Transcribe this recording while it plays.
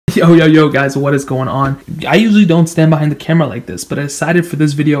Yo guys, what is going on? I usually don't stand behind the camera like this, but I decided for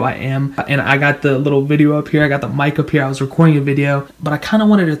this video I am, and I got the little video up here, I got the mic up here, I was recording a video, but I kind of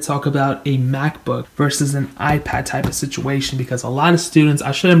wanted to talk about a MacBook versus an iPad type of situation, because a lot of students,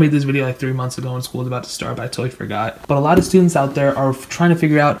 I should have made this video like 3 months ago when school was about to start, but I totally forgot. But a lot of students out there are trying to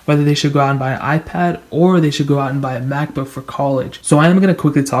figure out whether they should go out and buy an iPad or they should go out and buy a MacBook for college. So I am going to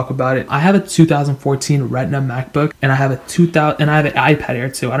quickly talk about it. I have a 2014 Retina MacBook, and I have an iPad Air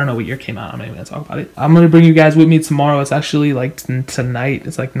too. I don't know what year came out. I'm not even gonna talk about it. I'm gonna bring you guys with me tomorrow. It's actually like tonight.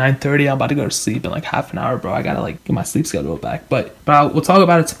 It's like 9:30. I'm about to go to sleep in like half an hour, bro. I gotta like get my sleep schedule back. But we'll talk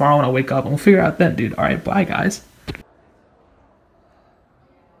about it tomorrow when I wake up, and we'll figure it out then, dude. All right, bye guys.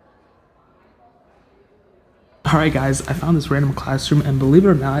 Alright guys, I found this random classroom, and believe it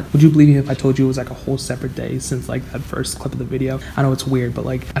or not, would you believe me if I told you it was like a whole separate day since like that first clip of the video? I know it's weird, but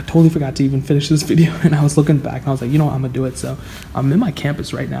like I totally forgot to even finish this video, and I was looking back and I was like, you know what, I'm gonna do it. So I'm in my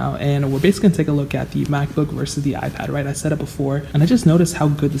campus right now, and we're basically gonna take a look at the MacBook versus the iPad, right? I said it before, and I just noticed how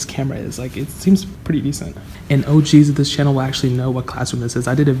good this camera is. Like, it seems pretty decent. And OGs of this channel will actually know what classroom this is.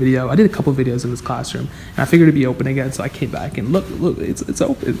 I did a couple videos in this classroom, and I figured it'd be open again, so I came back and look, it's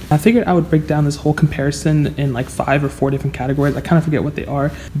open. I figured I would break down this whole comparison in like 5 or 4 different categories. I kind of forget what they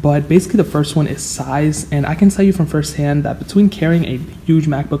are, but basically the first one is size, and I can tell you from firsthand that between carrying a huge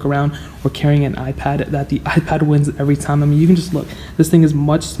MacBook around or carrying an iPad, that the iPad wins every time. I mean, you can just look, this thing is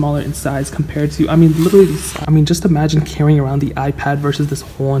much smaller in size compared to, I mean, literally, I mean, just imagine carrying around the iPad versus this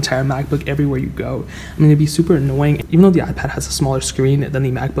whole entire MacBook everywhere you go. I mean, it'd be super annoying. Even though the iPad has a smaller screen than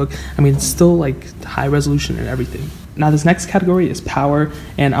the MacBook, I mean, it's still like high resolution and everything. Now this next category is power,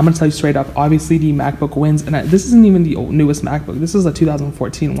 and I'm gonna tell you straight up, obviously the MacBook wins, and this isn't even the newest MacBook. This is a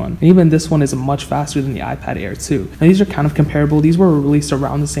 2014 one, and even this one is much faster than the iPad Air 2. Now these are kind of comparable. These were released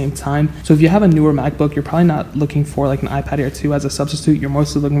around the same time, so if you have a newer MacBook, you're probably not looking for like an iPad Air 2 as a substitute. You're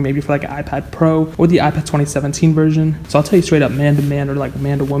mostly looking maybe for like an iPad Pro or the iPad 2017 version. So I'll tell you straight up, man to man or like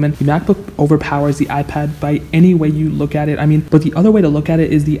man to woman, the MacBook overpowers the iPad by any way you look at it. I mean, but the other way to look at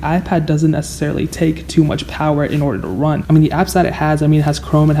it is the iPad doesn't necessarily take too much power in order to run. I mean, the apps that it has, I mean, it has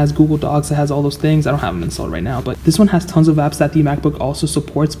Chrome, it has Google Docs, it has all those things. I don't have them installed right now, but this one has tons of apps that the MacBook also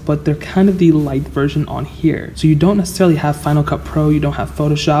supports, but they're kind of the light version on here. So you don't necessarily have Final Cut Pro, you don't have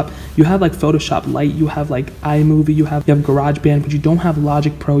Photoshop, you have like Photoshop Lite, you have like iMovie, you have GarageBand, but you don't have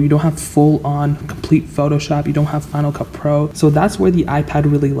Logic Pro, you don't have full on complete Photoshop, you don't have Final Cut Pro. So that's where the iPad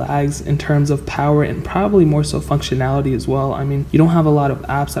really lags in terms of power and probably more so functionality as well. I mean, you don't have a lot of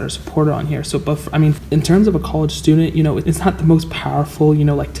apps that are supported on here. So, but I mean, in terms of a college student, you know, it's not the most powerful, you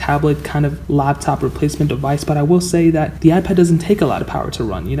know, like tablet kind of laptop replacement device, but I will say that the iPad doesn't take a lot of power to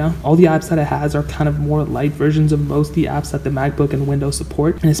run, you know? All the apps that it has are kind of more light versions of most of the apps that the MacBook and Windows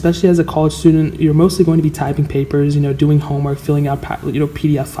support. And especially as a college student, you're mostly going to be typing papers, you know, doing homework, filling out, you know,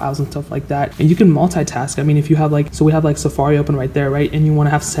 PDF files and stuff like that. And you can multitask. I mean, if you have like, so we have like Safari open right there, right? And you want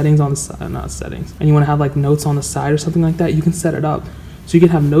to have settings on the side, not settings, and you want to have like notes on the side or something like that, you can set it up. So you can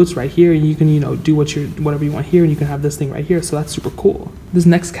have notes right here, and you can, you know, do whatever you want here, and you can have this thing right here. So that's super cool. This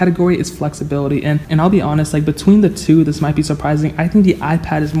next category is flexibility, and I'll be honest, like between the two, this might be surprising. I think the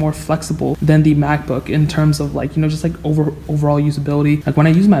iPad is more flexible than the MacBook in terms of like, you know, just like overall usability. Like when I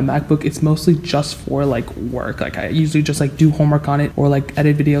use my MacBook, it's mostly just for like work. Like I usually just like do homework on it or like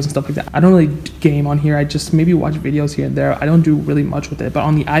edit videos and stuff like that. I don't really game on here. I just maybe watch videos here and there. I don't do really much with it. But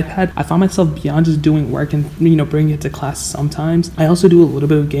on the iPad, I found myself beyond just doing work and, you know, bringing it to class sometimes. I also do a little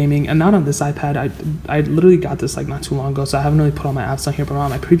bit of gaming, and not on this iPad. I literally got this like not too long ago, so I haven't really put all my apps on here, but on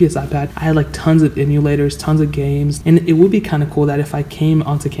my previous iPad, I had like tons of emulators, tons of games, and it would be kind of cool that if I came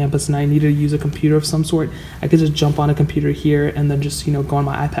onto campus and I needed to use a computer of some sort, I could just jump on a computer here and then just, you know, go on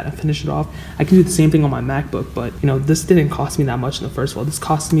my iPad and finish it off. I can do the same thing on my MacBook, but you know, this didn't cost me that much in the first one. This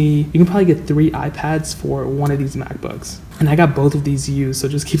cost me, you can probably get 3 iPads for one of these MacBooks. And I got both of these used, so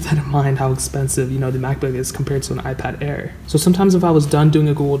just keep that in mind how expensive, you know, the MacBook is compared to an iPad Air. So sometimes if I was done doing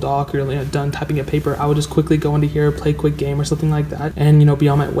a Google Doc or, you know, done typing a paper, I would just quickly go into here, play a quick game or something like that, and, you know, be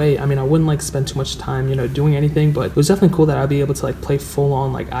on my way. I mean, I wouldn't like spend too much time, you know, doing anything, but it was definitely cool that I'd be able to like play full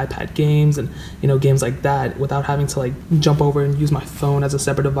on like iPad games and, you know, games like that without having to like jump over and use my phone as a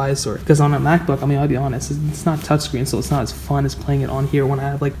separate device. Or because on a MacBook, I mean, I'll be honest, it's not touchscreen, so it's not as fun as playing it on here when I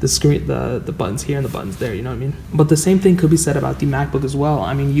have like the screen, the buttons here and the buttons there, you know what I mean? But the same thing could be said about the MacBook as well.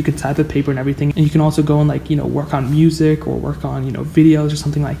 I mean, you can type a paper and everything, and you can also go and like, you know, work on music or work on, you know, videos or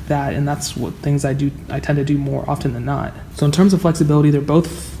something like that. And that's what things I tend to do more often than not. So in terms of flexibility, they're both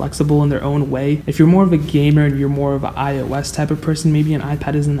flexible in their own way. If you're more of a gamer and you're more of an iOS type of person, maybe an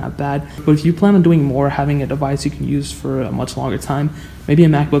iPad isn't that bad. But if you plan on doing more, having a device you can use for a much longer time, maybe a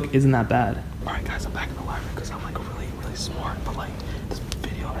MacBook isn't that bad. All right, guys, I'm back in the library because I'm like really smart, but like this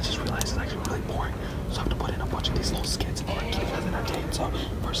video, I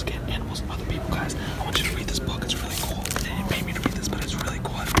course, get animals and other people, guys. I want you to read this book. It's really cool. They didn't pay me to read this, but it's really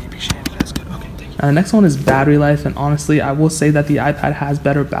cool. I really appreciate it. That's good. Okay, thank you. The next one is battery life, and honestly, I will say that the iPad has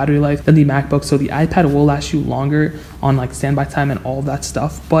better battery life than the MacBook. So the iPad will last you longer on like standby time and all that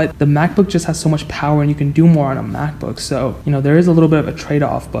stuff, but the MacBook just has so much power and you can do more on a MacBook. So, you know, there is a little bit of a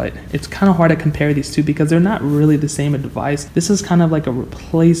trade-off, but it's kind of hard to compare these two because they're not really the same device. This is kind of like a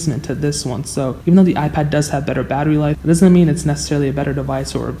replacement to this one. So even though the iPad does have better battery life, it doesn't mean it's necessarily a better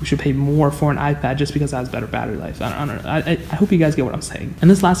device or we should pay more for an iPad just because it has better battery life. I don't know. I hope you guys get what I'm saying. And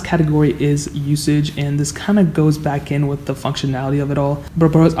this last category is usage, and this kind of goes back in with the functionality of it all.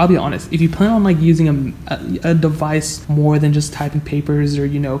 But bros, I'll be honest, if you plan on like using a device more than just typing papers or,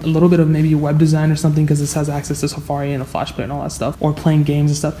 you know, a little bit of maybe web design or something because this has access to Safari and a Flash player and all that stuff, or playing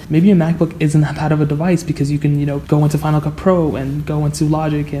games and stuff, maybe a MacBook isn't that bad of a device because you can, you know, go into Final Cut Pro and go into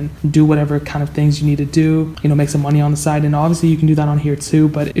Logic and do whatever kind of things you need to do, you know, make some money on the side. And obviously you can do that on here too,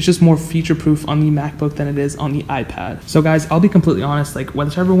 but it's just more feature proof on the MacBook than it is on the iPad. So guys, I'll be completely honest, like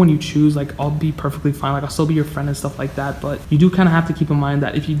whichever one you choose, like I'll be perfectly fine. Like I'll still be your friend and stuff like that, but you do kind of have to keep in mind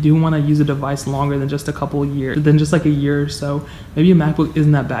that if you do want to use a device longer than just a couple of years, than just like a year or so, maybe a MacBook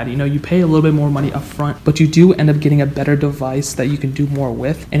isn't that bad. You know, you pay a little bit more money up front, but you do end up getting a better device that you can do more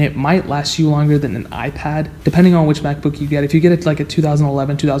with, and it might last you longer than an iPad, depending on which MacBook you get. If you get it like a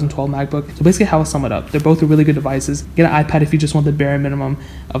 2011, 2012 MacBook, so basically how I'll sum it up, they're both really good devices. Get an iPad if you just want the bare minimum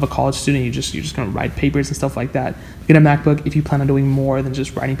of a college student, you're just gonna write papers and stuff like that. Get a MacBook if you plan on doing more than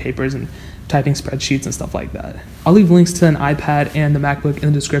just writing papers and typing spreadsheets and stuff like that. I'll leave links to an iPad and the MacBook in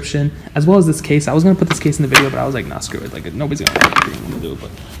the description, as well as this case. I was gonna put this case in the video, but I was like, nah, screw it. Like nobody's gonna do it.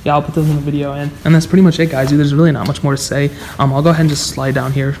 But yeah, I'll put those in the video, and that's pretty much it, guys. There's really not much more to say. I'll go ahead and just slide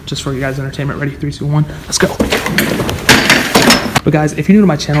down here just for you guys' entertainment. Ready? 3, 2, 1. Let's go. But guys, if you're new to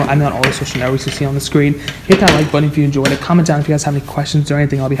my channel, I'm on all the social networks you see on the screen. Hit that like button if you enjoyed it. Comment down if you guys have any questions or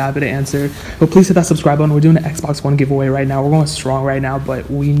anything. I'll be happy to answer. But please hit that subscribe button. We're doing an Xbox One giveaway right now. We're going strong right now, but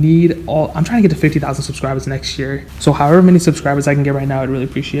we need I'm trying to get to 50,000 subscribers next year. So however many subscribers I can get right now, I'd really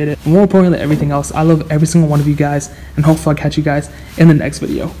appreciate it. And more importantly than everything else, I love every single one of you guys, and hopefully I'll catch you guys in the next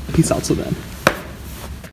video. Peace out till then.